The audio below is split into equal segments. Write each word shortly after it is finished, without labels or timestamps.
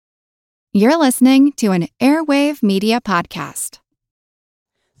You're listening to an Airwave Media Podcast.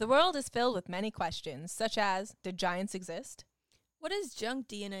 The world is filled with many questions, such as, did giants exist? What is junk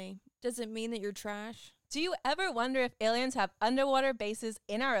DNA? Does it mean that you're trash? Do you ever wonder if aliens have underwater bases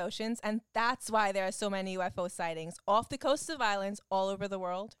in our oceans, and that's why there are so many UFO sightings off the coasts of islands all over the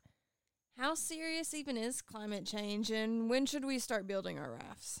world? How serious even is climate change, and when should we start building our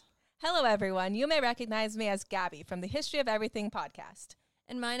rafts? Hello, everyone. You may recognize me as Gabby from the History of Everything podcast.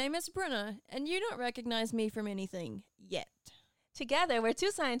 And my name is Bruna, and you don't recognize me from anything yet. Together, we're two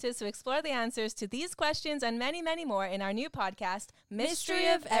scientists who explore the answers to these questions and many, many more in our new podcast, Mystery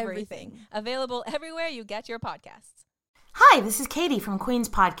of Everything, available everywhere you get your podcasts. Hi, this is Katie from Queen's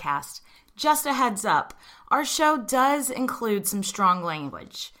Podcast. Just a heads up, our show does include some strong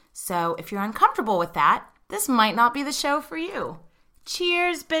language. So if you're uncomfortable with that, this might not be the show for you.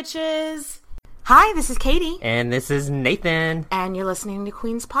 Cheers, bitches! Hi, this is Katie. And this is Nathan. And you're listening to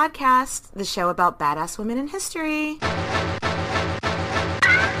Queen's Podcast, the show about badass women in history.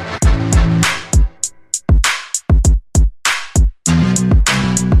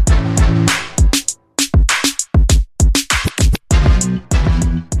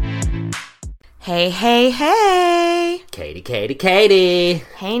 Hey, hey, hey! Katie.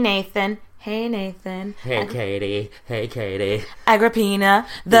 Hey, Nathan. Hey, Nathan. Hey, Katie. Agrippina,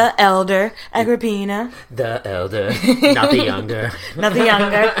 the elder. Agrippina. The elder, not the younger. Not the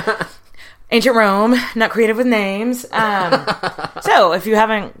younger. Ancient Rome, not creative with names. So, if you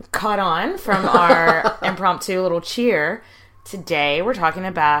haven't caught on from our impromptu little cheer, today we're talking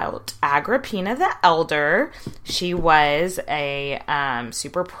about Agrippina the Elder. She was a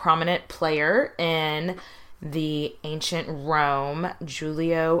super prominent player in the ancient Rome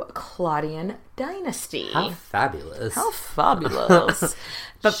Julio-Claudian dynasty. How fabulous.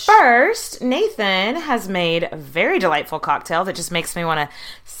 But first, Nathan has made a very delightful cocktail that just makes me want to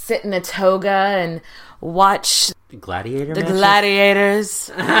sit in a toga and watch Gladiator the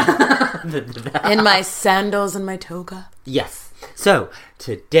matches? gladiators in my sandals and my toga. Yes. So,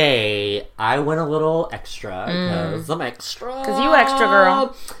 today, I went a little extra, because I'm extra. Because you extra,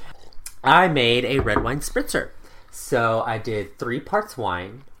 girl. I made a red wine spritzer. So, I did 3 parts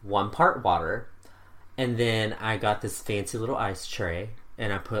wine, 1 part water, and then I got this fancy little ice tray,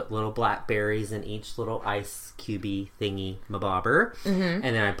 and I put little blackberries in each little ice cubey thingy, mabobber, and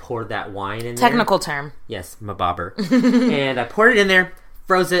then I poured that wine in there. Technical term. Yes, mabobber. And I poured it in there,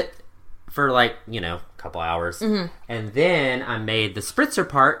 froze it for a couple hours. And then I made the spritzer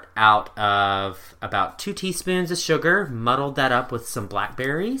part out of about 2 teaspoons of sugar, muddled that up with some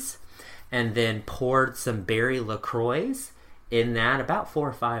blackberries, and then poured some berry LaCroix in that. About 4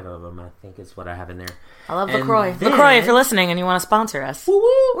 or 5 of them, I think, is what I have in there. I love LaCroix. LaCroix, if you're listening and you want to sponsor us. Woo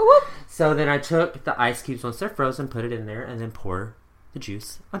woo! Woo woo! So then I took the ice cubes once they're frozen, put it in there, and then pour the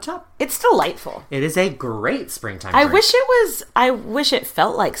juice on top. It's delightful. It is a great springtime I drink. wish it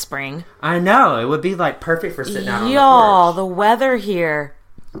felt like spring. I know. It would be perfect for sitting out on the Y'all, porch. the weather here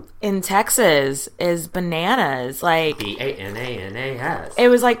in Texas is bananas. BANANAS. It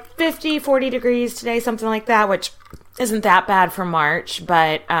was 50, 40 degrees today, something like that, which isn't that bad for March.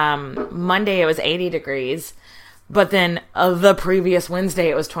 But Monday it was 80 degrees. But then the previous Wednesday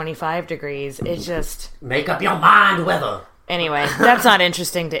it was 25 degrees. It just... Make up your mind, weather. Anyway, that's not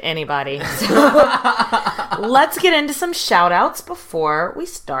interesting to anybody. So let's get into some shout-outs before we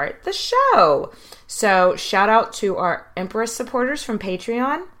start the show. So, shout-out to our Empress supporters from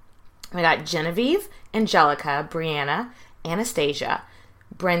Patreon. We got Genevieve, Angelica, Brianna, Anastasia,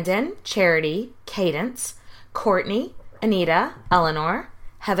 Brendan, Charity, Cadence, Courtney, Anita, Eleanor,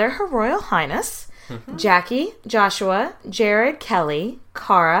 Heather, Her Royal Highness, Jackie, Joshua, Jared, Kelly,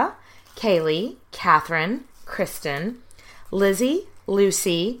 Cara, Kaylee, Catherine, Kristen, Lizzie,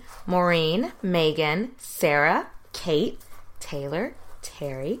 Lucy, Maureen, Megan, Sarah, Kate, Taylor,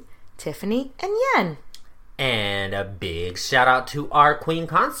 Terry, Tiffany, and Yen. And a big shout out to our queen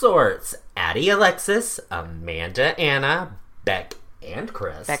consorts, Addie Alexis, Amanda Anna, Beck and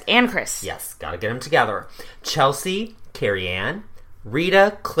Chris. Yes, gotta get them together. Chelsea, Carrie Ann,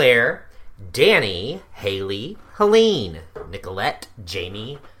 Rita, Claire, Danny, Haley, Helene, Nicolette,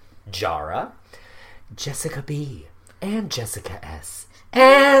 Jamie, Jara, Jessica B, and Jessica S,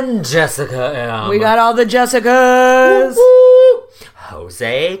 and Jessica M. We got all the Jessicas. Woo-woo.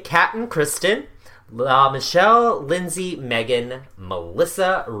 Jose, Kat and Kristen, Michelle, Lindsay, Megan,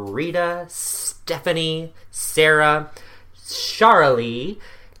 Melissa, Rita, Stephanie, Sarah, Charlie,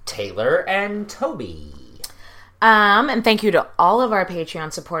 Taylor, and Toby. And thank you to all of our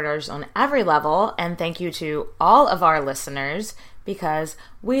Patreon supporters on every level, and thank you to all of our listeners, because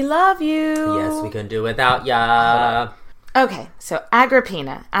we love you. Yes, we couldn't do without ya. Okay, so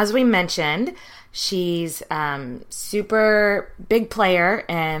Agrippina, as we mentioned, she's super big player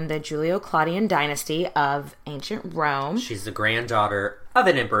in the Julio-Claudian dynasty of ancient Rome. She's the granddaughter of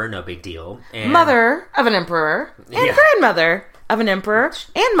an emperor, no big deal. And mother of an emperor, and grandmother of an emperor,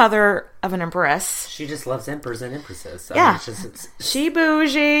 and mother of an empress. She just loves emperors and empresses. So yeah. It's she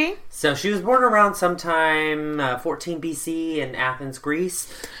bougie. So she was born around sometime 14 BC in Athens,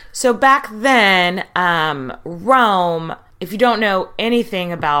 Greece. So back then, Rome, if you don't know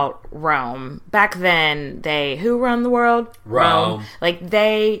anything about Rome, back then, who run the world? Rome. Like,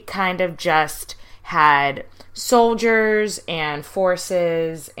 they kind of just had soldiers and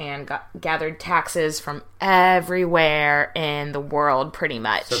forces and gathered taxes from everywhere in the world, pretty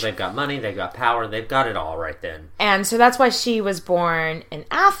much. So they've got money, they've got power, they've got it all right then. And so that's why she was born in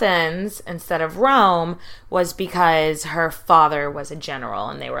Athens instead of Rome, was because her father was a general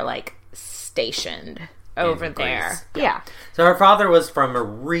and they were, like, stationed over there. Yeah. So her father was from a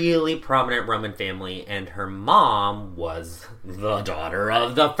really prominent Roman family, and her mom was the daughter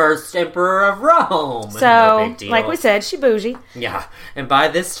of the first emperor of Rome. So, no big deal. Like we said, she bougie. Yeah. And by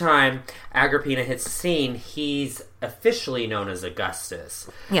this time, Agrippina hits the scene. He's officially known as Augustus.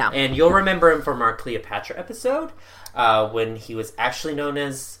 Yeah. And you'll remember him from our Cleopatra episode, when he was actually known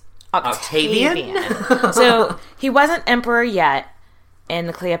as Octavian. So, he wasn't emperor yet in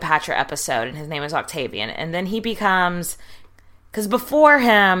the Cleopatra episode, and his name is Octavian. And then he becomes... Because before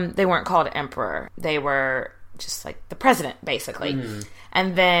him, they weren't called emperor. They were just like the president, basically. Mm.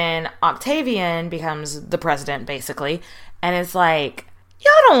 And then Octavian becomes the president, basically. And it's like,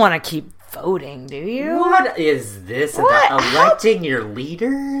 y'all don't want to keep voting, do you? What is this about electing your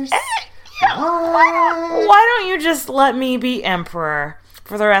leaders? Why don't you just let me be emperor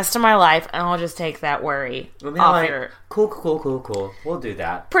for the rest of my life, and I'll just take that worry off your... Cool. We'll do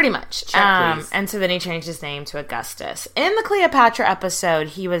that. Pretty much. Check, please. And so then he changed his name to Augustus. In the Cleopatra episode,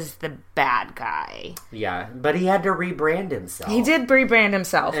 he was the bad guy. Yeah, but he had to rebrand himself. He did rebrand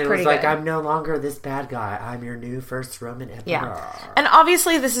himself. And pretty it was like, good. I'm no longer this bad guy. I'm your new first Roman emperor. Yeah. And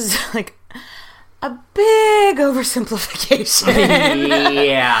obviously this is like a big oversimplification.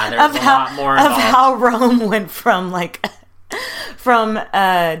 Yeah, there's a lot more involved. Of how Rome went from from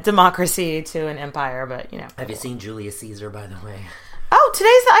democracy to an empire, but, you know. Have you seen Julius Caesar, by the way? Oh,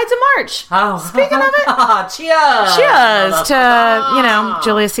 today's the Ides of March. Oh. Speaking of it. Cheers! Cheers to,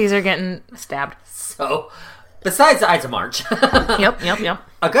 Julius Caesar getting stabbed. So, besides the Ides of March. Yep.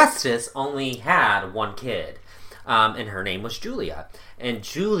 Augustus only had one kid, and her name was Julia. And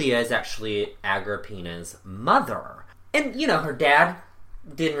Julia is actually Agrippina's mother. And, her dad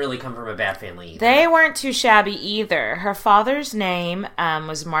didn't really come from a bad family either. They weren't too shabby either. Her father's name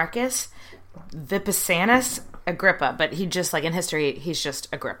was Marcus Vipsanius Agrippa, but he just, in history, he's just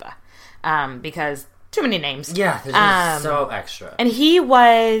Agrippa. Because too many names. Yeah, they're just so extra. And he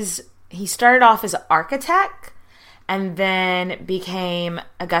started off as an architect and then became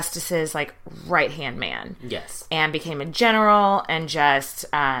Augustus's, right-hand man. Yes. And became a general and just,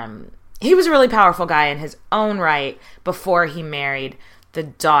 he was a really powerful guy in his own right before he married the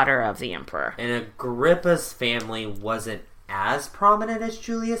daughter of the emperor. And Agrippa's family wasn't as prominent as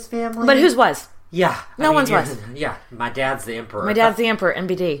Julia's family. But whose was? Yeah. No one's was. Yeah. My dad's the emperor. My dad's the emperor,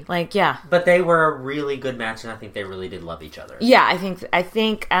 NBD. Yeah. But they were a really good match, and I think they really did love each other. Yeah, I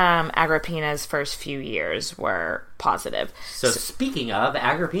think Agrippina's first few years were positive. So speaking of,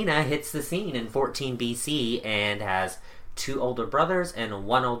 Agrippina hits the scene in 14 BC and has 2 older brothers and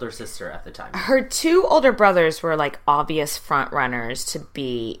 1 older sister at the time. Her 2 older brothers were obvious front runners to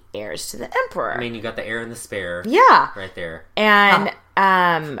be heirs to the emperor. I mean, you got the heir and the spare. Yeah. Right there.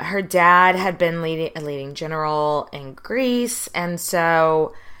 And her dad had been a leading general in Greece, and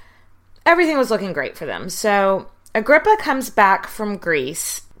so everything was looking great for them. So Agrippa comes back from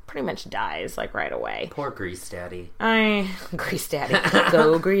Greece, pretty much dies right away. Poor Greece Daddy. Greece Daddy.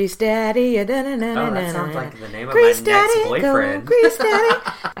 Go Greece Daddy. Oh, that sounds like the name Greece of my Daddy, next boyfriend. Go Greece Daddy.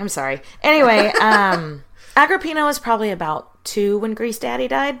 I'm sorry. Anyway, Agrippina was probably about 2 when Greece Daddy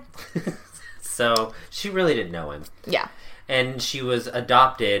died. So she really didn't know him. Yeah. And she was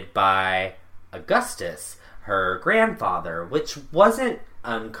adopted by Augustus, her grandfather, which wasn't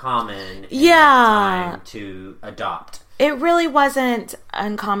uncommon in that time to adopt. It really wasn't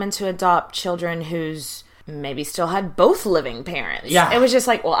uncommon to adopt children whose maybe still had both living parents. Yeah. It was just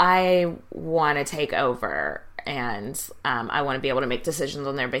I want to take over, and I want to be able to make decisions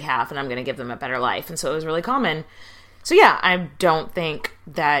on their behalf, and I'm going to give them a better life. And so it was really common. So yeah, I don't think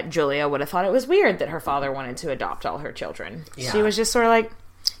that Julia would have thought it was weird that her father wanted to adopt all her children. Yeah. She was just sort of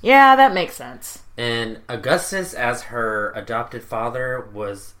yeah, that makes sense. And Augustus, as her adopted father,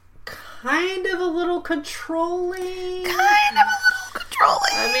 was kind of a little controlling.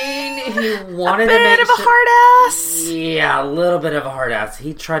 I mean, he wanted a bit of a hard ass. Yeah, a little bit of a hard ass.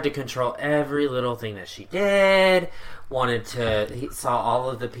 He tried to control every little thing that she did. He saw all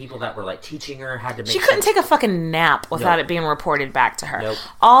of the people that were like teaching her had to make. She couldn't take a fucking nap without it being reported back to her. Nope.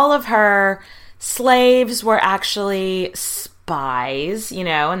 All of her slaves were actually spies,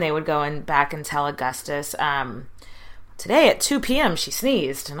 and they would go back and tell Augustus, today at 2 p.m. she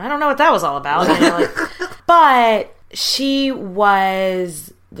sneezed, and I don't know what that was all about. But she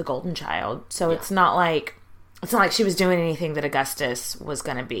was the golden child, so it's not like she was doing anything that Augustus was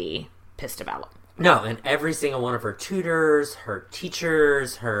going to be pissed about. No, and every single one of her tutors, her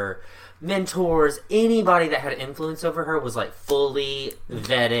teachers, her mentors, anybody that had influence over her was like fully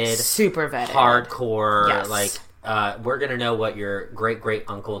vetted, super vetted, hardcore. Yes. Like, we're gonna know what your great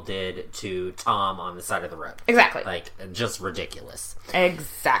uncle did to Tom on the side of the road. Exactly. Like, just ridiculous.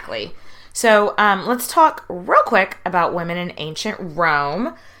 Exactly. So let's talk real quick about women in ancient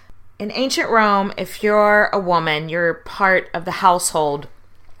Rome. In ancient Rome, if you're a woman, you're part of the household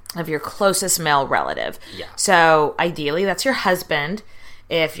of your closest male relative. Yeah. So ideally, that's your husband.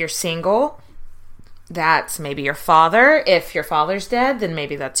 If you're single, that's maybe your father. If your father's dead, then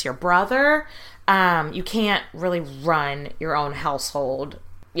maybe that's your brother. You can't really run your own household.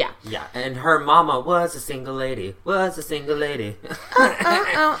 Yeah. Yeah, and her mama was a single lady.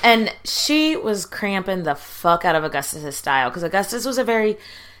 And she was cramping the fuck out of Augustus' style, because Augustus was a very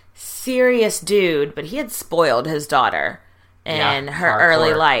serious dude, but he had spoiled his daughter in her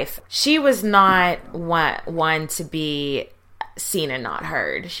early life. She was not one to be seen and not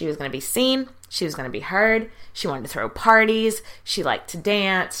heard. She was going to be seen. She was going to be heard. She wanted to throw parties. She liked to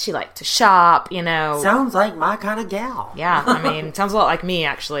dance. She liked to shop, Sounds like my kind of gal. Yeah, I mean, sounds a lot like me,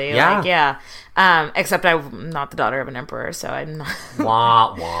 actually. Yeah. Except I'm not the daughter of an emperor, so I'm not...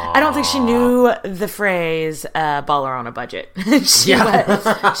 Wah, wah. I don't think she knew the phrase, baller on a budget. She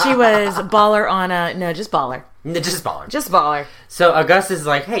was baller on a... No, just baller. Just baller. Just baller. So Augustus is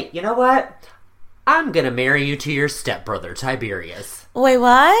like, hey, you know what? I'm going to marry you to your stepbrother, Tiberius. Wait,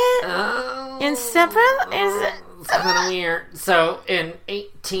 what? In stepbrother? It's kind of weird. So in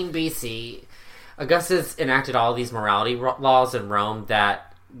 18 BC, Augustus enacted all these morality laws in Rome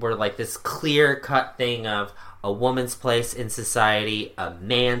that were like this clear-cut thing of a woman's place in society, a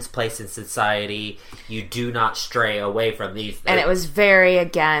man's place in society. You do not stray away from these things. And it was very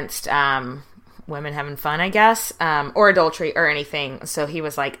against women having fun, I guess, or adultery or anything. So he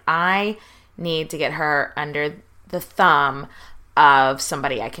was like, I need to get her under the thumb of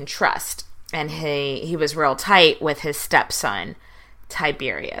somebody I can trust. And he was real tight with his stepson,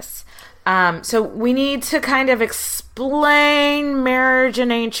 Tiberius. So we need to kind of explain marriage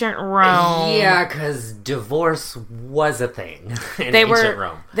in ancient Rome. Yeah, because divorce was a thing in ancient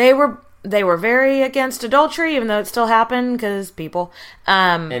Rome. They were very against adultery, even though it still happened because people.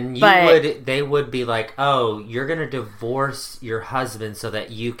 They would be like, "Oh, you're going to divorce your husband so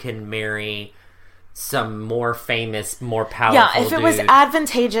that you can marry some more famous, more powerful Yeah, if it was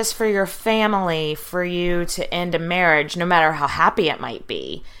advantageous for your family for you to end a marriage, no matter how happy it might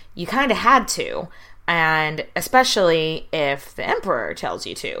be, you kind of had to. And especially if the emperor tells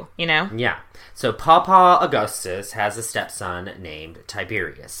you to, Yeah. So Papa Augustus has a stepson named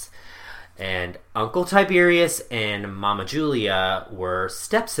Tiberius. And Uncle Tiberius and Mama Julia were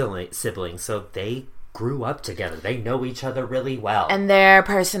step-siblings, so they grew up together. They know each other really well. And their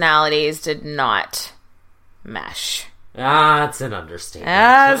personalities did not mesh. That's an understatement.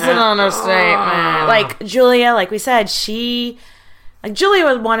 That's an understatement. Like, Julia, like we said, Julia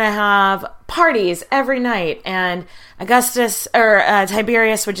would want to have parties every night, and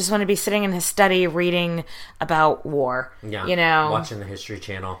Tiberius would just want to be sitting in his study reading about war. Yeah, watching the History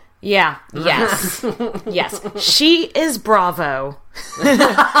Channel. Yeah, yes. Yes. She is Bravo.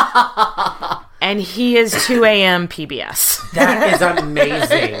 And he is 2 a.m. PBS. That is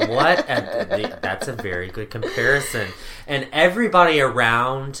amazing. That's a very good comparison. And everybody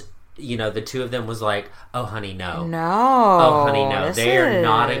around, the two of them was like, oh, honey, no. No. Oh, honey, no. They are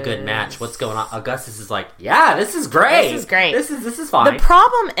not a good match. What's going on? Augustus is like, yeah, this is great. This is great. This is fine. The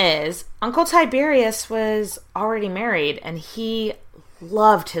problem is, Uncle Tiberius was already married, and he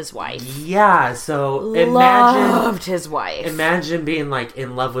loved his wife. Yeah, so loved his wife. Imagine being like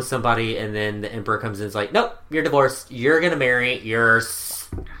in love with somebody, and then the emperor comes in and is like, nope, you're divorced. You're gonna marry your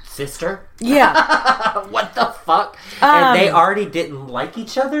sister? Yeah. What the fuck? And they already didn't like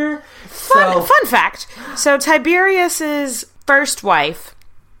each other. Fun fact. So Tiberius's first wife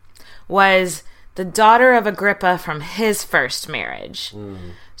was the daughter of Agrippa from his first marriage.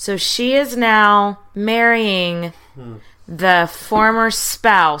 So she is now marrying the former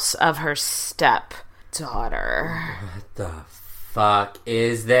spouse of her stepdaughter. What the fuck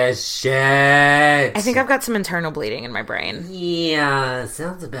is this shit? I think I've got some internal bleeding in my brain. Yeah,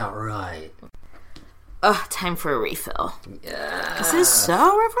 sounds about right. Ugh, time for a refill. Yeah. This is so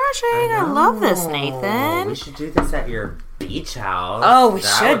refreshing. I love this, Nathan. We should do this at your beach house. Oh, we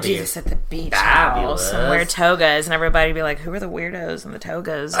should do this at the beach house and wear togas, and everybody be like, who are the weirdos in the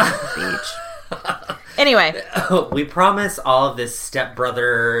togas on the beach? Anyway. We promise all of this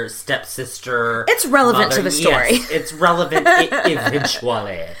stepbrother, stepsister. It's relevant to the story. Yes, it's relevant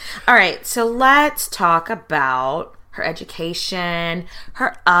eventually. All right, so let's talk about her education,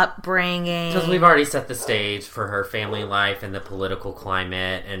 her upbringing. Because we've already set the stage for her family life and the political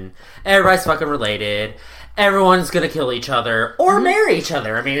climate, and everybody's fucking related. Everyone's gonna kill each other or marry each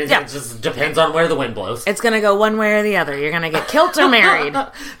other. I mean, it just depends on where the wind blows. It's gonna go one way or the other. You're gonna get killed or married.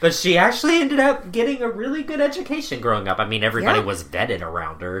 But she actually ended up getting a really good education growing up. I mean, everybody was vetted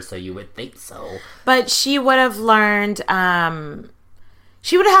around her, so you would think so. But she would have learned...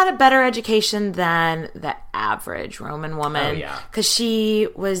 she would have had a better education than the average Roman woman. Oh, yeah. Because she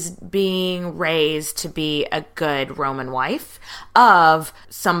was being raised to be a good Roman wife of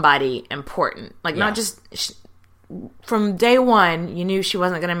somebody important. Like, not just... from day one, you knew she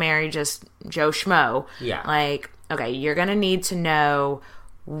wasn't going to marry just Joe Schmo. Yeah. Like, okay, you're going to need to know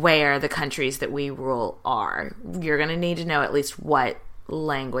where the countries that we rule are. You're going to need to know at least what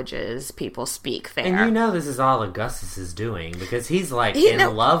languages people speak there. And you know this is all Augustus is doing because he's like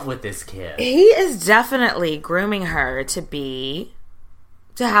in love with this kid. He is definitely grooming her to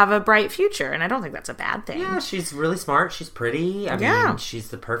have a bright future, and I don't think that's a bad thing. Yeah, she's really smart. She's pretty. I mean, she's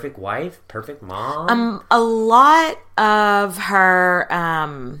the perfect wife, perfect mom. A lot of her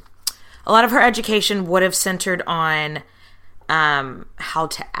education would have centered on how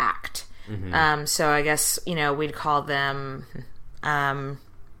to act. Mm-hmm. So I guess we'd call them. I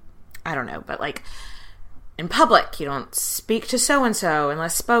don't know, but like in public, you don't speak to so and so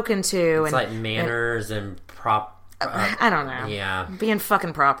unless spoken to. It's like manners and I don't know. Yeah, being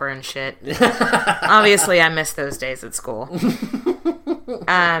fucking proper and shit. Obviously, I missed those days at school.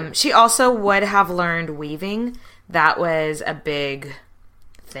 She also would have learned weaving. That was a big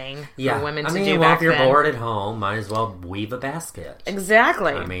thing for women to do back if you're then. bored at home, might as well weave a basket.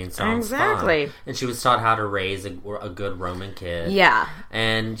 Exactly. I mean, sounds fun. And she was taught how to raise a good Roman kid. Yeah.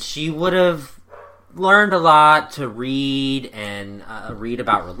 And she would have learned a lot to read and read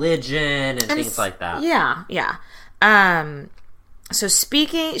about religion and things like that. Yeah, yeah. So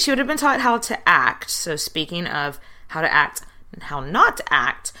she would have been taught how to act. So speaking of how to act and how not to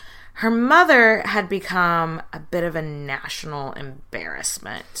act, her mother had become a bit of a national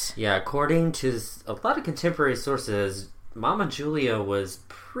embarrassment. Yeah, according to a lot of contemporary sources, Mama Julia was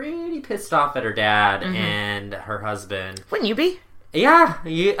pretty pissed off at her dad and her husband. Wouldn't you be? Yeah.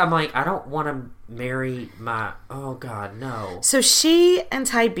 I'm like, I don't want to marry my... Oh, God, no. So she and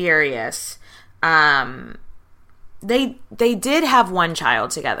Tiberius, they did have one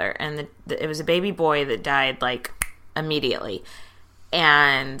child together, and it was a baby boy that died, like, immediately.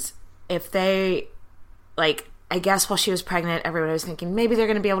 And... if they, like, I guess while she was pregnant, everyone was thinking maybe they're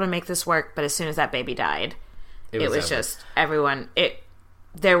going to be able to make this work. But as soon as that baby died, it was just everyone. They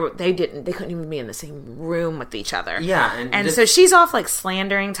couldn't even be in the same room with each other. Yeah, and so she's off like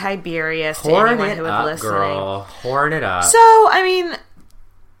slandering Tiberius to anyone who was listening. Girl, whoring it up. So I mean,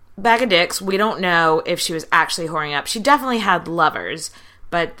 bag of dicks. We don't know if she was actually whoring up. She definitely had lovers,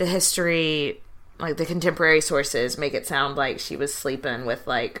 but the history, like the contemporary sources, make it sound like she was sleeping with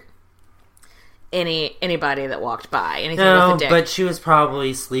like. Anybody that walked by, anything with a dick. But she was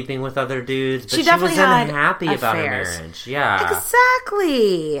probably sleeping with other dudes. But she definitely wasn't had happy affairs. About her marriage. Yeah,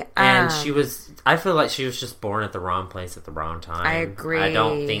 exactly. And she was. I feel like she was just born at the wrong place at the wrong time. I agree. I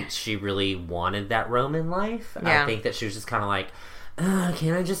don't think she really wanted that Roman life. Yeah. I think that she was just kind of like,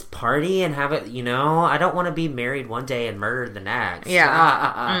 can I just party and have it? I don't want to be married one day and murdered the next.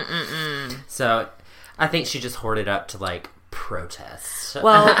 Yeah. So, I think she just hoarded up to like. Protest.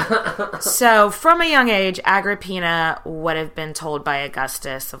 Well, so from a young age, Agrippina would have been told by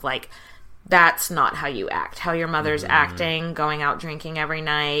Augustus of like, that's not how you act. How your mother's acting, going out drinking every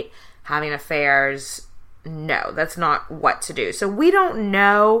night, having affairs. No, that's not what to do. So we don't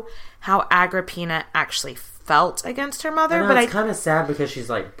know how Agrippina actually felt against her mother. But it's kind of sad because she's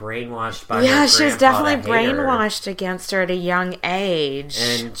like brainwashed by her yeah, she was definitely brainwashed against her at a young age.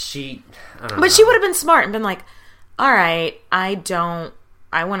 And she, I don't know. But she would have been smart and been like, all right, I don't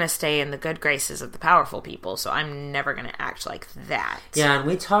I want to stay in the good graces of the powerful people, so I'm never going to act like that. Yeah, and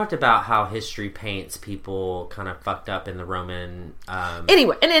we talked about how history paints people kind of fucked up in the Roman...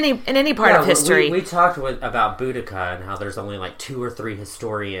 anyway, in any part of history. We talked about Boudica and how there's only like 2 or 3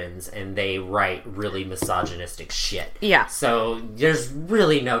 historians, and they write really misogynistic shit. Yeah. So there's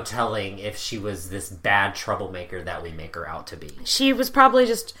really no telling if she was this bad troublemaker that we make her out to be. She was probably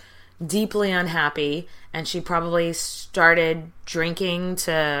just deeply unhappy, and she probably started drinking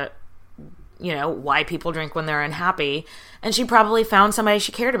to, why people drink when they're unhappy, and she probably found somebody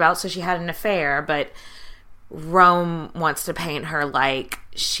she cared about, so she had an affair. But Rome wants to paint her like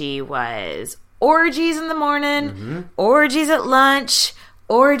she was orgies in the morning, orgies at lunch,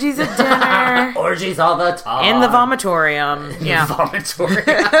 orgies at dinner, orgies all the time, in the vomitorium. Yeah,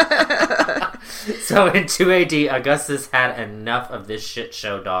 vomitorium. So in 2 AD, Augustus had enough of this shit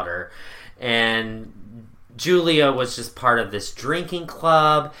show daughter, and Julia was just part of this drinking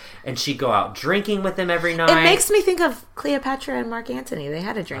club, and she'd go out drinking with him every night. It makes me think of Cleopatra and Mark Antony. They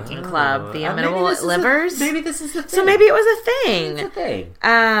had a drinking club, the Immutable Livers. Maybe this is the thing. So maybe it was a thing. It's a thing.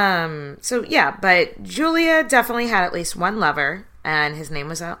 So yeah, but Julia definitely had at least one lover, and his name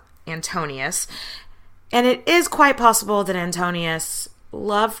was Antonius. And it is quite possible that Antonius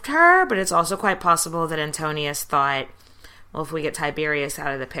loved her, but it's also quite possible that Antonius thought, well, if we get Tiberius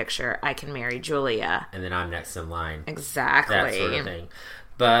out of the picture, I can marry Julia. And then I'm next in line. Exactly. That sort of thing.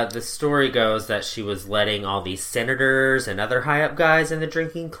 But the story goes that she was letting all these senators and other high-up guys in the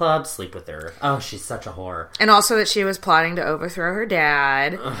drinking club sleep with her. Oh, she's such a whore. And also that she was plotting to overthrow her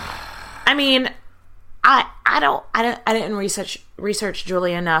dad. I mean, I didn't research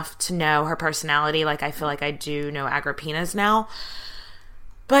Julia enough to know her personality like I feel like I do know Agrippina's now.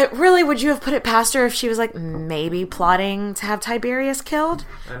 But really, would you have put it past her if she was, like, maybe plotting to have Tiberius killed?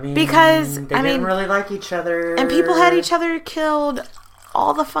 I mean, because they didn't really like each other. And people had each other killed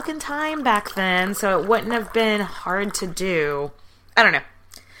all the fucking time back then, so it wouldn't have been hard to do. I don't know.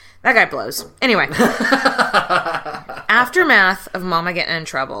 That guy blows. Anyway. Aftermath of Mama getting in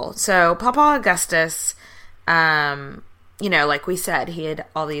trouble. So, Papa Augustus, like we said, he had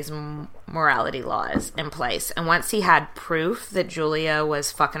all these morality laws in place. And once he had proof that Julia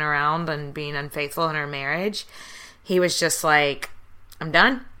was fucking around and being unfaithful in her marriage, he was just like, I'm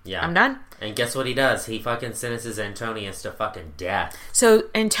done. Yeah. I'm done. And guess what he does? He fucking sentences Antonius to fucking death. So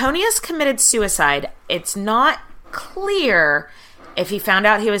Antonius committed suicide. It's not clear if he found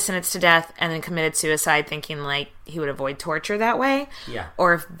out he was sentenced to death and then committed suicide thinking like he would avoid torture that way. Yeah.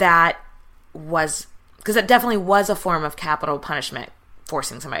 Or if that was... Because it definitely was a form of capital punishment,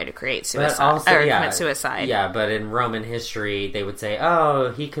 forcing somebody to create suicide commit suicide. Yeah, but in Roman history, they would say,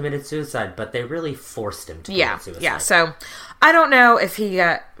 "Oh, he committed suicide," but they really forced him to commit suicide. Yeah. So I don't know if he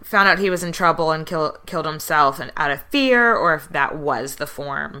found out he was in trouble and killed himself out of fear, or if that was the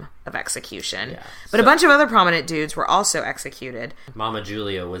form of execution. Yeah. But a bunch of other prominent dudes were also executed. Mama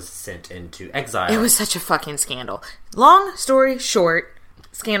Julia was sent into exile. It was such a fucking scandal. Long story short,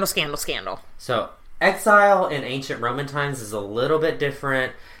 scandal. So. Exile in ancient Roman times is a little bit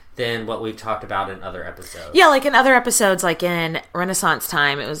different than what we've talked about in other episodes. Yeah, like in other episodes, like in Renaissance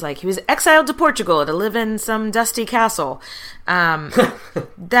time, it was like he was exiled to Portugal to live in some dusty castle.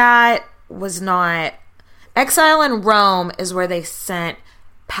 That was not... Exile in Rome is where they sent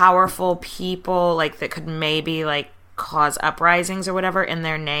powerful people, like that could maybe like cause uprisings or whatever in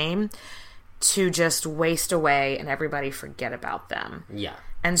their name, to just waste away and everybody forget about them. Yeah.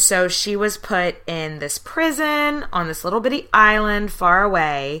 And so she was put in this prison on this little bitty island far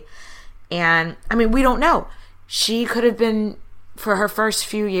away. And, I mean, we don't know. She could have been, for her first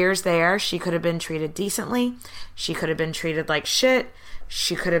few years there, she could have been treated decently. She could have been treated like shit.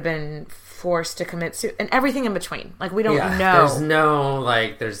 She could have been forced to commit suicide. And everything in between. Like, we don't know. There's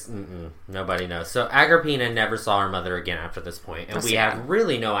no, nobody knows. So Agrippina never saw her mother again after this point. And we have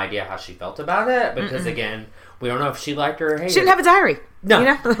really no idea how she felt about it. Because, again... We don't know if she liked her or hated She didn't have a diary. No.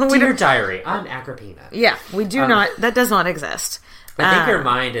 Dear diary. I'm Agrippina. Yeah, we do not... That does not exist. I think her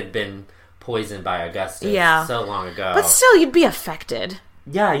mind had been poisoned by Augustus so long ago. But still, you'd be affected.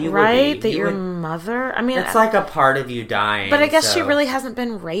 Yeah, you right? would be. That your mother... I mean... It's like a part of you dying. But I guess she really hasn't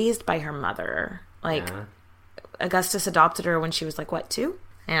been raised by her mother. Like, Augustus adopted her when she was like, what, 2?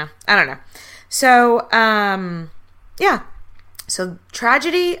 Yeah. I don't know. So, yeah. So,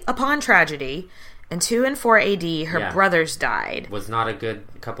 tragedy upon tragedy... In 2 and 4 AD, her brothers died. Was not a good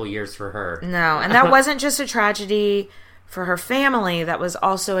couple years for her. No, and that wasn't just a tragedy for her family. That was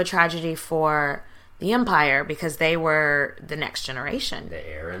also a tragedy for the empire because they were the next generation. The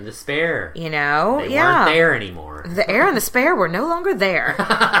heir and the spare. You know? They weren't there anymore. The heir and the spare were no longer there.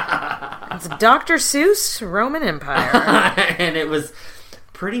 It's Dr. Seuss Roman Empire. And it was...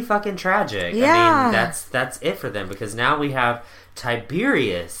 pretty fucking tragic. Yeah. I mean, that's it for them, because now we have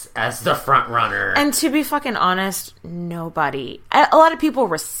Tiberius as the front runner. And to be fucking honest, nobody... A lot of people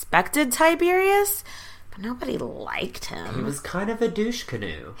respected Tiberius, but nobody liked him. He was kind of a douche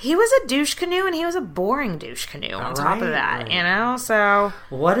canoe. He was a douche canoe, and he was a boring douche canoe on top of that, you know? So...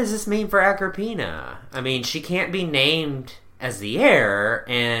 What does this mean for Agrippina? I mean, she can't be named as the heir,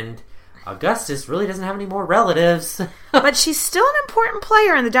 and Augustus really doesn't have any more relatives. But she's still an important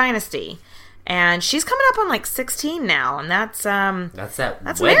player in the dynasty. And she's coming up on like 16 now, and that's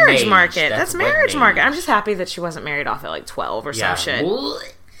marriage market. That's marriage market. I'm just happy that she wasn't married off at like 12 or some shit.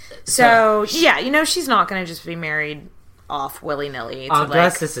 So yeah, you know, she's not going to just be married off willy nilly.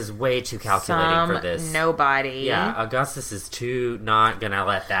 Augustus is way too calculating for this. Nobody. Yeah, Augustus is too not going to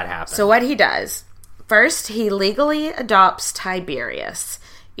let that happen. So what he does first, he legally adopts Tiberius.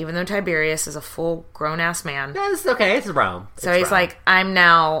 Even though Tiberius is a full grown-ass man. That's okay, it's Rome. So he's like, I'm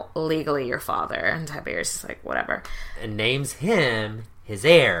now legally your father. And Tiberius is like, whatever. And names him his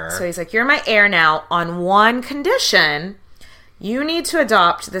heir. So he's like, you're my heir now on one condition. You need to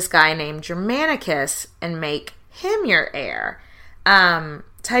adopt this guy named Germanicus and make him your heir.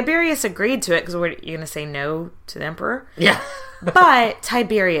 Tiberius agreed to it because you're going to say no to the emperor? Yeah. But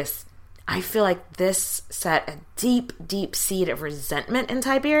Tiberius... I feel like this set a deep, deep seed of resentment in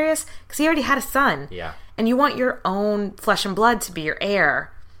Tiberius because he already had a son. Yeah. And you want your own flesh and blood to be your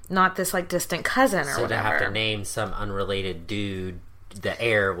heir, not this like distant cousin or whatever. So to have to name some unrelated dude the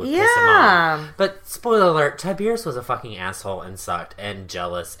heir would piss him off. But spoiler alert, Tiberius was a fucking asshole and sucked and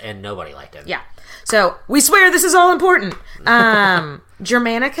jealous and nobody liked him. Yeah. So we swear this is all important.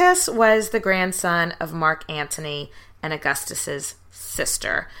 Germanicus was the grandson of Mark Antony and Augustus's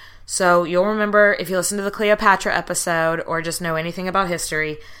sister. So you'll remember, if you listen to the Cleopatra episode or just know anything about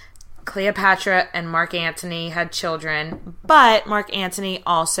history, Cleopatra and Mark Antony had children, but Mark Antony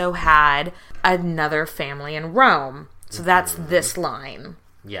also had another family in Rome. So that's this line.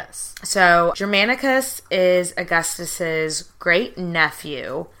 Yes. So Germanicus is Augustus's great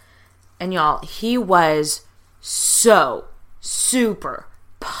nephew, and y'all, he was so super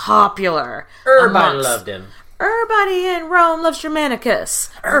popular. Everybody loved him. Everybody in Rome loves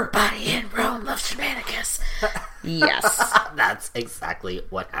Germanicus. Everybody in Rome loves Germanicus. Yes. That's exactly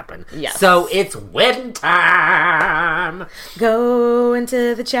what happened. Yes. So it's wedding time. Go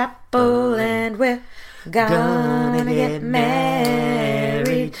into the chapel and we're gonna get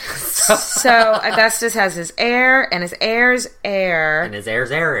married. So Augustus has his heir and his heir's heir. And his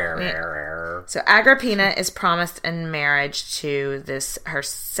heir's heir. So Agrippina is promised in marriage to her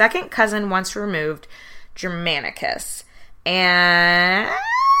second cousin once removed, Germanicus. And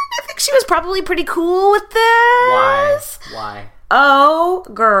I think she was probably pretty cool with this. Why? Oh,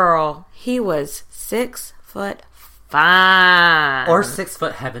 girl. He was 6'5". Or 6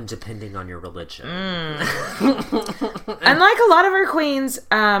 foot heaven, depending on your religion. Unlike a lot of our queens,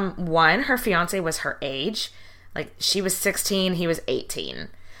 one, her fiance was her age. Like, she was 16, he was 18.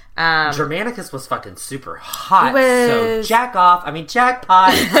 Germanicus was fucking super hot. So jackpot.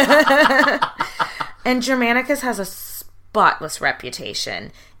 And Germanicus has a spotless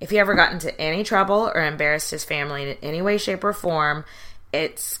reputation. If he ever got into any trouble or embarrassed his family in any way, shape, or form,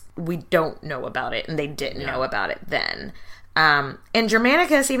 we don't know about it, and they didn't know about it then. And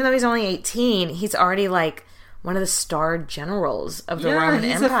Germanicus, even though he's only 18, he's already like one of the star generals of the Roman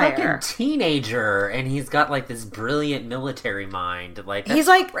Empire. He's a fucking teenager, and he's got like this brilliant military mind. Like he's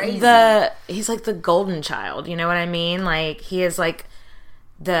like crazy. He's like the golden child. You know what I mean? Like he is like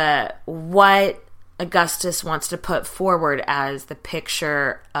what Augustus wants to put forward as the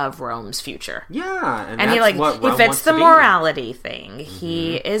picture of Rome's future. Yeah, and he fits the morality thing. Mm-hmm.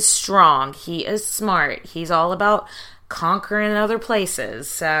 He is strong. He is smart. He's all about conquering other places.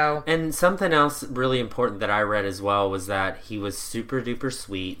 So, and something else really important that I read as well was that he was super duper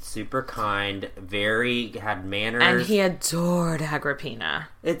sweet, super kind, had manners, and he adored Agrippina.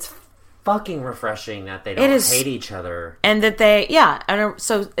 It's fucking refreshing that they don't hate each other. And that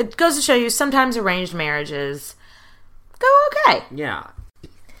so it goes to show you sometimes arranged marriages go okay. Yeah.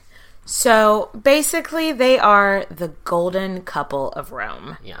 So basically they are the golden couple of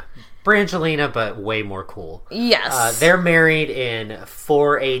Rome. Yeah. Brangelina, but way more cool. Yes. They're married in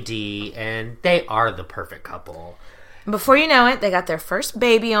 4 AD, and they are the perfect couple. Before you know it, they got their first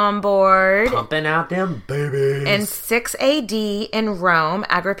baby on board. Pumping out them babies. In 6 AD in Rome,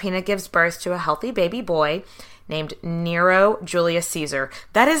 Agrippina gives birth to a healthy baby boy named Nero Julius Caesar.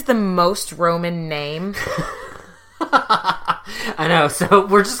 That is the most Roman name. I know. So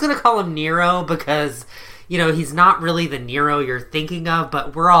we're just going to call him Nero because, he's not really the Nero you're thinking of,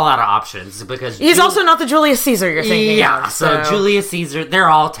 but we're all out of options because he's also not the Julius Caesar you're thinking of. Yeah, so Julius Caesar, they're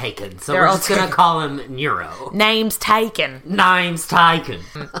all taken. So we're just going to call him Nero. Name's taken.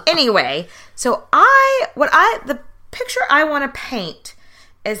 Anyway, so the picture I want to paint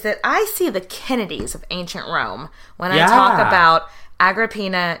is that I see the Kennedys of ancient Rome when I talk about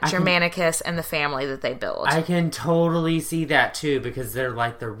Agrippina, Germanicus, and the family that they build. I can totally see that too, because they're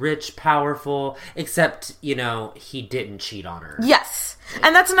like the rich, powerful, except, he didn't cheat on her. Yes.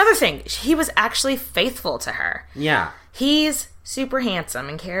 And that's another thing. He was actually faithful to her. Yeah. He's super handsome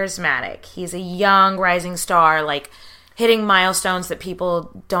and charismatic. He's a young rising star, hitting milestones that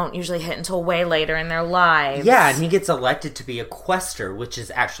people don't usually hit until way later in their lives. Yeah, and he gets elected to be a quaestor, which is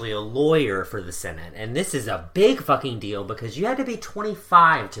actually a lawyer for the Senate. And this is a big fucking deal because you had to be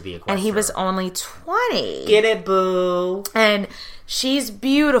 25 to be a quaestor. And he was only 20. Get it, boo. And she's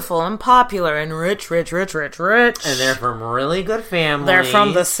beautiful and popular and rich. And they're from really good families. They're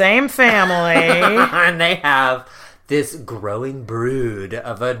from the same family. And they have this growing brood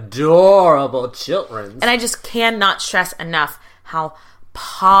of adorable children. And I just cannot stress enough how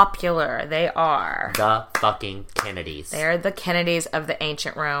popular they are. The fucking Kennedys. They're the Kennedys of the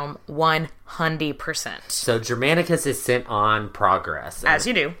ancient Rome, 100%. So Germanicus is sent on progress. As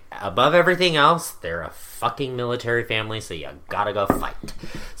you do. Above everything else, they're a fucking military family, so you gotta go fight.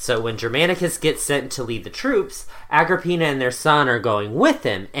 So when Germanicus gets sent to lead the troops, Agrippina and their son are going with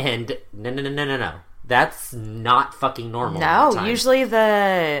him, and no. That's not fucking normal. No, usually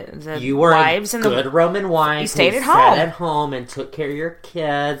the wives and the good Roman wives. You stayed at home. Sat at home and took care of your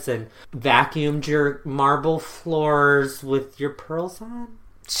kids and vacuumed your marble floors with your pearls on.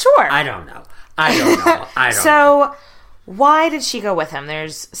 Sure. I don't know. So, why did she go with him?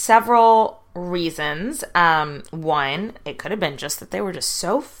 There's several reasons. One, it could have been just that they were just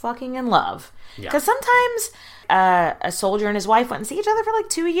so fucking in love. Because sometimes a soldier and his wife wouldn't see each other for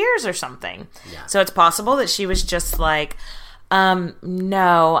 2 years or something. Yeah. So it's possible that she was just like,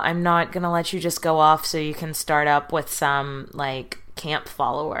 no, I'm not going to let you just go off so you can start up with some, camp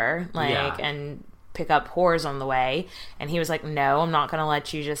follower, and pick up whores on the way. And he was like, no, I'm not going to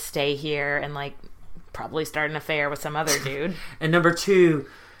let you just stay here and, probably start an affair with some other dude. And number two,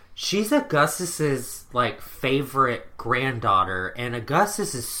 she's Augustus's favorite granddaughter, and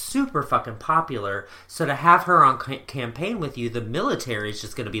Augustus is super fucking popular. So to have her on campaign with you, the military is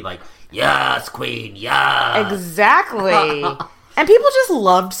just going to be like, yes, queen, yes. Exactly. And people just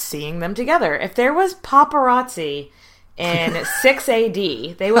loved seeing them together. If there was paparazzi in 6 AD,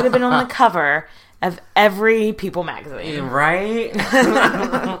 they would have been on the cover of every People magazine. Right?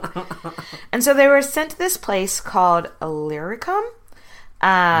 And so they were sent to this place called Illyricum.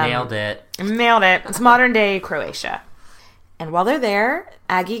 Nailed it. It's modern day Croatia. And while they're there,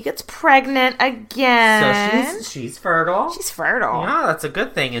 Aggie gets pregnant again. So she's fertile. She's fertile. Yeah, that's a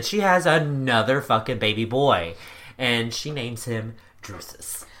good thing. And she has another fucking baby boy. And she names him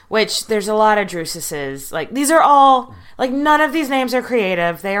Drusus. Which, there's a lot of Drususes. These are all, none of these names are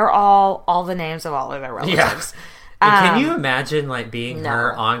creative. They are all the names of all of their relatives. Yeah. Can you imagine, being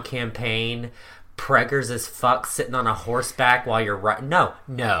her on campaign, preggers as fuck, sitting on a horseback while you're right? No.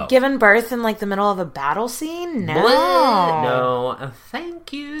 Giving birth in the middle of a battle scene? No. No.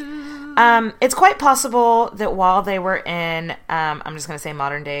 Thank you. It's quite possible that while they were in, I'm just going to say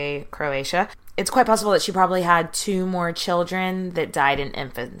modern day Croatia, it's quite possible that she probably had 2 more children that died in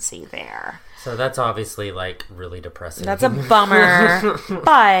infancy there. So that's obviously really depressing. That's a bummer.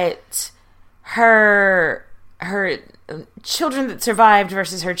 But her children that survived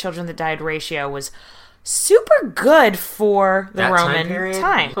versus her children that died ratio was super good for the Roman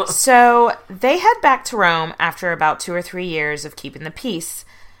time. So they head back to Rome after about 2 or 3 years of keeping the peace.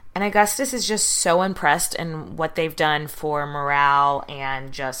 And Augustus is just so impressed in what they've done for morale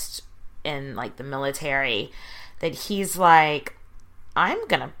and just in the military that he's like, I'm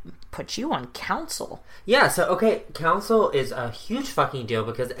gonna put you on council. Yeah, so council is a huge fucking deal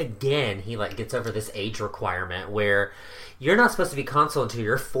because again, he gets over this age requirement where you're not supposed to be consul until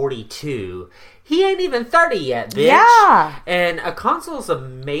you're 42. He ain't even 30 yet, bitch. Yeah. And a consul is a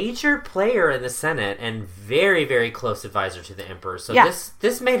major player in the Senate and very, very close advisor to the emperor. So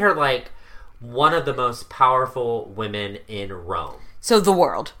this made her one of the most powerful women in Rome. So the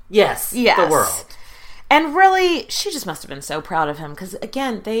world. Yes. The world. And really, she just must have been so proud of him because,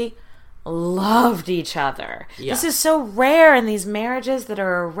 again, they loved each other. Yeah. This is so rare in these marriages that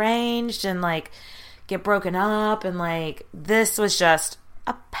are arranged and, get broken up. And, this was just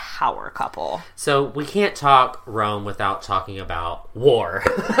a power couple. So we can't talk Rome without talking about war.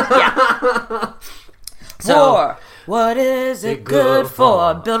 Yeah. War. What is it good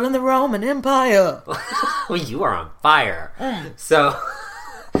for? Building the Roman Empire. You are on fire. So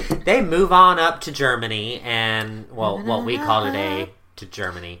they move on up to Germany, and what we call today to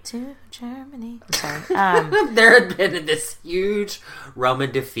Germany. To Germany. Sorry. There had been this huge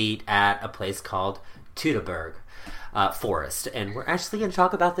Roman defeat at a place called Teutoburg Forest, and we're actually going to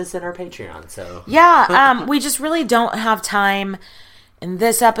talk about this in our Patreon. So yeah, we just really don't have time in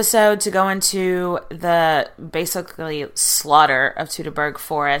this episode to go into the basically slaughter of Teutoburg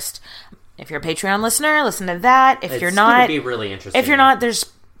Forest. If you're a Patreon listener, listen to that. If you're not, it's going to be really interesting. If you're not, there's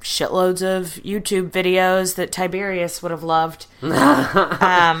shitloads of YouTube videos that Tiberius would have loved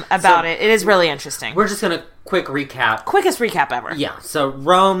about it. It is really interesting. We're just going to quickest recap ever. Yeah. So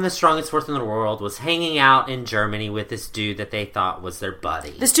Rome, the strongest force in the world, was hanging out in Germany with this dude that they thought was their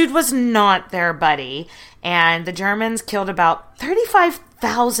buddy. This dude was not their buddy, and the Germans killed about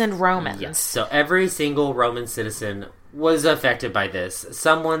 35,000 Romans. Yes. So every single Roman citizen was affected by this.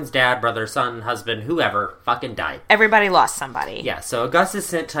 Someone's dad, brother, son, husband, whoever fucking died. Everybody lost somebody. Yeah, so Augustus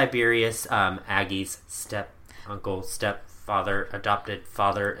sent Tiberius, Aggie's step-uncle, stepfather, adopted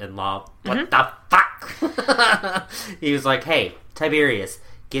father-in-law. What the fuck? He was like, hey, Tiberius,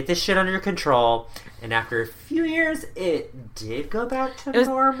 get this shit under control. And after a few years, it did go back to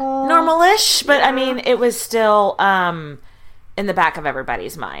normal. Normal-ish, but I mean, it was still in the back of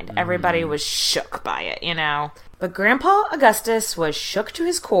everybody's mind. Everybody was shook by it, you know? But Grandpa Augustus was shook to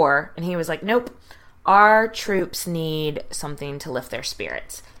his core, and he was like, nope, our troops need something to lift their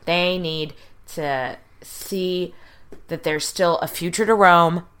spirits. They need to see that there's still a future to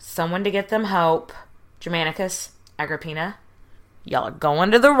Rome, someone to get them hope. Germanicus, Agrippina, y'all are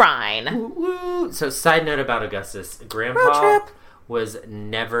going to the Rhine. Woo-woo. So, side note about Augustus, Grandpa was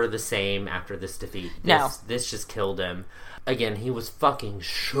never the same after this defeat. This just killed him. Again, he was fucking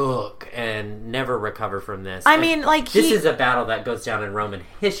shook and never recovered from this. I mean, like, this is a battle that goes down in Roman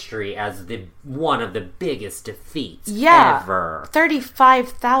history as one of the biggest defeats ever.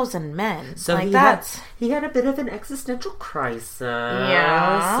 35,000 men. So like, he had a bit of an existential crisis.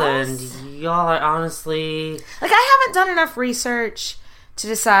 Yes. And y'all, honestly, like, I haven't done enough research to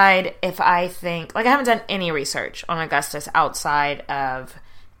decide if I think, like, I haven't done any research on Augustus outside of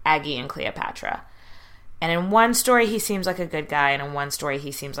Aggie and Cleopatra. And in one story, he seems like a good guy, and in one story,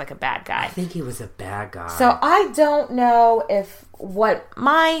 he seems like a bad guy. I think he was a bad guy. So I don't know if what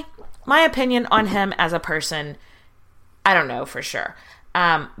my opinion on him as a person, I don't know for sure.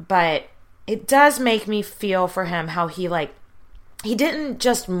 But it does make me feel for him how he didn't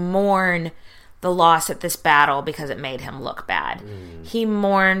just mourn the loss at this battle because it made him look bad. He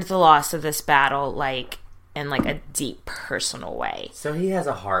mourned the loss of this battle in a deep personal way. So he has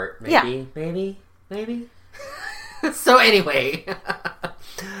a heart, maybe. So anyway,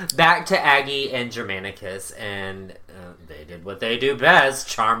 back to Aggie and Germanicus, and they did what they do best: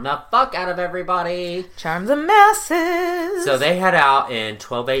 charm the fuck out of everybody. Charm the masses. So they head out in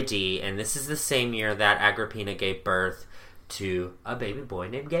 12 AD, and this is the same year that Agrippina gave birth to a baby boy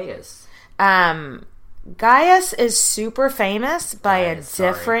named Gaius. Gaius is super famous by a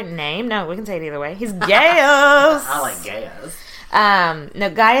different name. No, we can say it either way. He's Gaius. I like Gaius. No,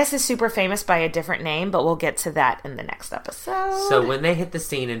 Gaius is super famous by a different name, but we'll get to that in the next episode. So when they hit the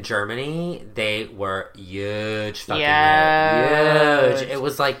scene in Germany, they were huge. Huge. It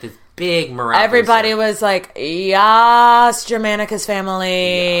was like this big morale. Everybody was like, yes, Germanicus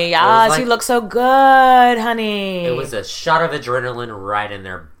family. Yes, you look so good, honey. It was a shot of adrenaline right in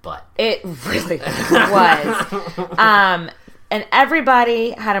their butt. It really was. And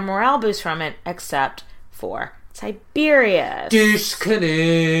everybody had a morale boost from it, except for Tiberius. Douche canoe.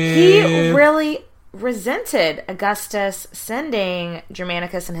 He really resented Augustus sending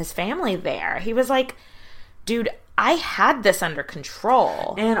Germanicus and his family there. He was like, dude, I had this under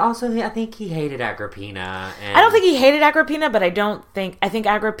control. And also, I think he hated Agrippina. And I don't think he hated Agrippina, but I think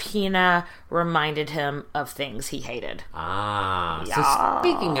Agrippina reminded him of things he hated. So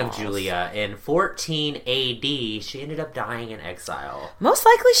speaking of Julia, in 14 AD, she ended up dying in exile. Most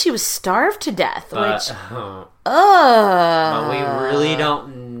likely she was starved to death, but we really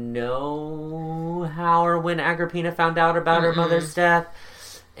don't know how or when Agrippina found out about her mother's death.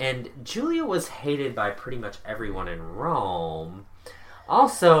 And Julia was hated by pretty much everyone in Rome.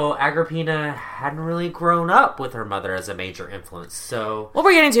 Also, Agrippina hadn't really grown up with her mother as a major influence, so... What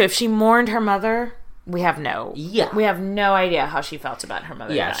we're getting to, if she mourned her mother, we have no idea how she felt about her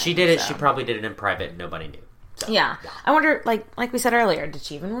mother dying, she did it. So. She probably did it in private. Nobody knew. So, yeah. I wonder, like we said earlier, did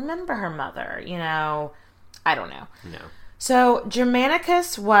she even remember her mother? You know, I don't know. No. So,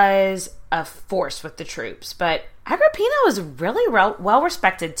 Germanicus was a force with the troops, but Agrippina was really well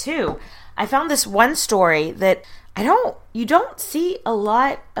respected too. I found this one story that you don't see a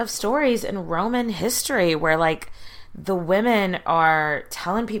lot of stories in Roman history where like the women are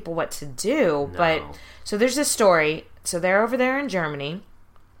telling people what to do. No. But so there's this story. So they're over there in Germany,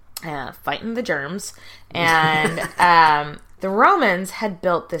 fighting the germs, and the Romans had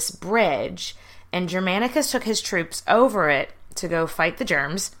built this bridge, and Germanicus took his troops over it to go fight the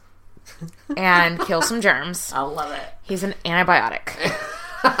germs and kill some germs. I love it. He's an antibiotic.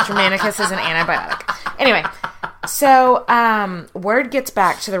 Germanicus is an antibiotic. Anyway, so word gets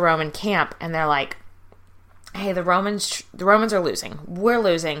back to the Roman camp, and they're like, "Hey, the Romans are losing. We're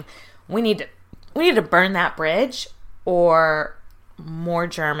losing. We need to burn that bridge, or more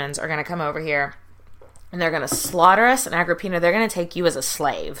Germans are going to come over here, and they're going to slaughter us. And Agrippina, they're going to take you as a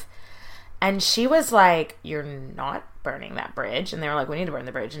slave." And she was like, "You're not burning that bridge." And they were like, "We need to burn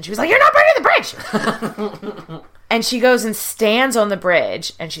the bridge." And she was like, "You're not burning the bridge." And she goes and stands on the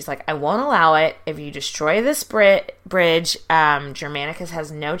bridge, and she's like, "I won't allow it. If you destroy this bridge, Germanicus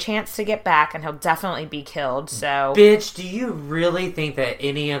has no chance to get back, and he'll definitely be killed." So, bitch, do you really think that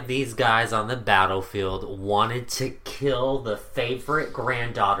any of these guys on the battlefield wanted to kill the favorite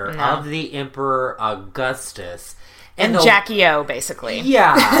granddaughter of the Emperor Augustus? And Jackie O, basically.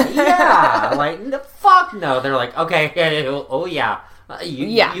 Yeah. Like, fuck no. They're like, okay, oh yeah.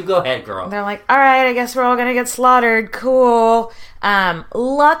 You go ahead, girl. They're like, all right, I guess we're all gonna get slaughtered. Cool.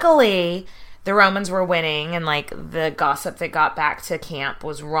 Luckily, the Romans were winning, and like the gossip that got back to camp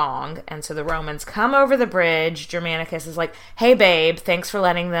was wrong. And so the Romans come over the bridge. Germanicus is like, "Hey, babe, thanks for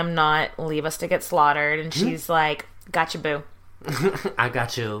letting them not leave us to get slaughtered." And she's like, "Gotcha, boo." I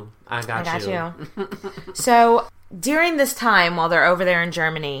got you. I got you. So during this time, while they're over there in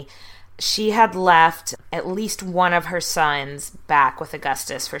Germany, she had left at least one of her sons back with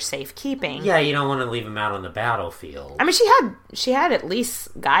Augustus for safekeeping. Yeah, you don't want to leave him out on the battlefield. I mean, she had at least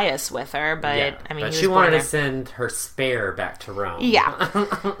Gaius with her, but I mean, but she wanted to send her spare back to Rome.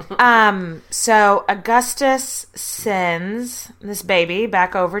 Yeah. So Augustus sends this baby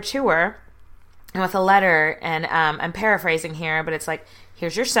back over to her, and with a letter, and I'm paraphrasing here, but it's like,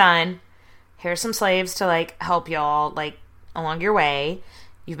 "Here's your son. Here's some slaves to like help y'all like along your way.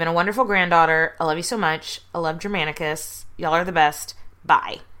 You've been a wonderful granddaughter. I love you so much. I love Germanicus. Y'all are the best.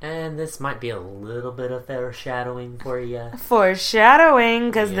 Bye." And this might be a little bit of foreshadowing for you. Foreshadowing,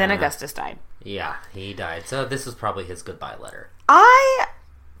 because then Augustus died. Yeah, he died. So this was probably his goodbye letter. I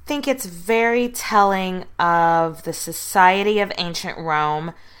think it's very telling of the society of ancient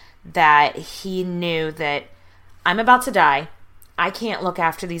Rome that he knew that I'm about to die. I can't look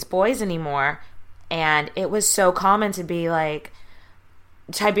after these boys anymore. And it was so common to be like,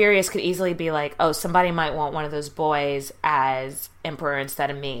 Tiberius could easily be like, "Oh, somebody might want of those boys as emperor instead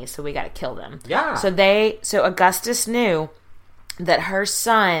of me, so we got to kill them." Yeah. So Augustus knew that her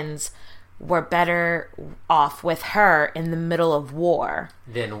sons were better off with her in the middle of war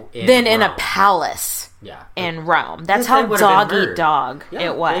than in a palace. Yeah. In Rome. That's how dog eat dog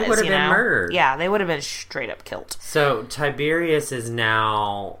it was. They would have been murdered. Yeah, they would have been straight up killed. So Tiberius is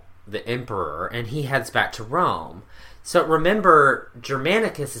now the emperor, and he heads back to Rome. So remember,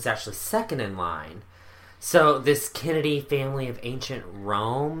 Germanicus is actually second in line. So this Kennedy family of ancient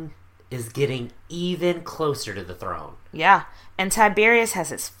Rome is getting even closer to the throne. Yeah. And Tiberius has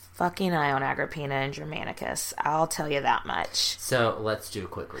his fucking eye on Agrippina and Germanicus. I'll tell you that much. So let's do a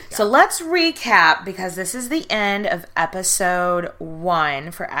quick recap. So let's recap, because this is the end of episode 1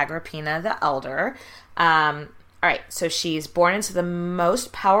 for Agrippina the Elder. All right. So she's born into the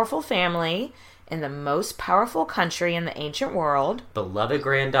most powerful family in the most powerful country in the ancient world. Beloved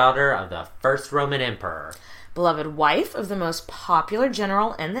granddaughter of the first Roman emperor. Beloved wife of the most popular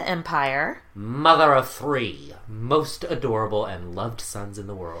general in the empire. Mother of 3 most adorable and loved sons in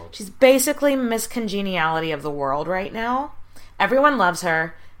the world. She's basically Miss Congeniality of the world right now. Everyone loves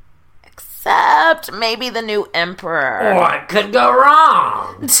her, except maybe the new emperor. What could go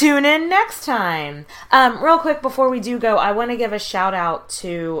wrong? Tune in next time. Real quick, before we do go, I want to give a shout out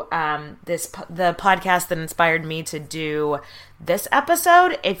to the podcast that inspired me to do this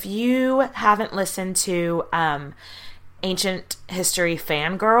episode. If you haven't listened to Ancient History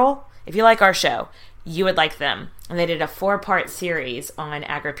Fangirl, if you like our show, you would like them. And they did a 4-part series on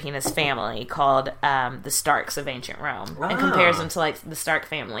Agrippina's family called The Starks of Ancient Rome. And compares them to like the Stark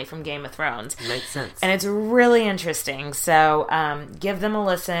family from Game of Thrones. Makes sense. And it's really interesting. So give them a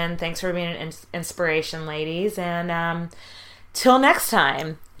listen. Thanks for being an inspiration, ladies. And till next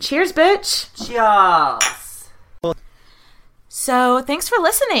time. Cheers, bitch. Cheers. So thanks for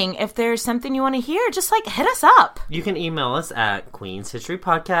listening. If there's something you want to hear, just like hit us up. You can email us at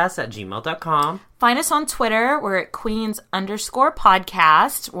queenshistorypodcast@gmail.com. Find us on Twitter. We're at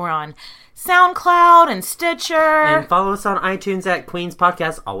Queens_podcast. We're on SoundCloud and Stitcher. And follow us on iTunes at Queen's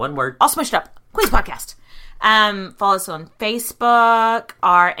Podcast, all one word. All smushed up. Queen's Podcast. Follow us on Facebook.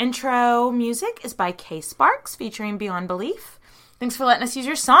 Our intro music is by K Sparks, featuring Beyond Belief. Thanks for letting us use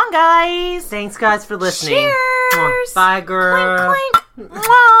your song, guys. Thanks, guys, for listening. Cheers. Bye, girl. Clink, clink.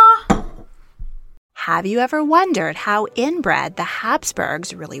 Mwah. Have you ever wondered how inbred the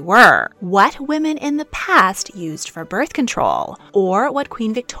Habsburgs really were? What women in the past used for birth control? Or what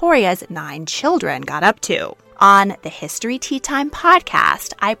Queen Victoria's 9 children got up to? On the History Tea Time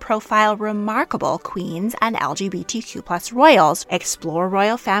podcast, I profile remarkable queens and LGBTQ+ royals, explore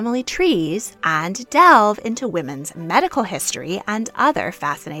royal family trees, and delve into women's medical history and other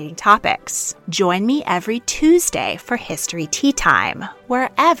fascinating topics. Join me every Tuesday for History Tea Time,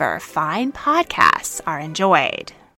 wherever fine podcasts are enjoyed.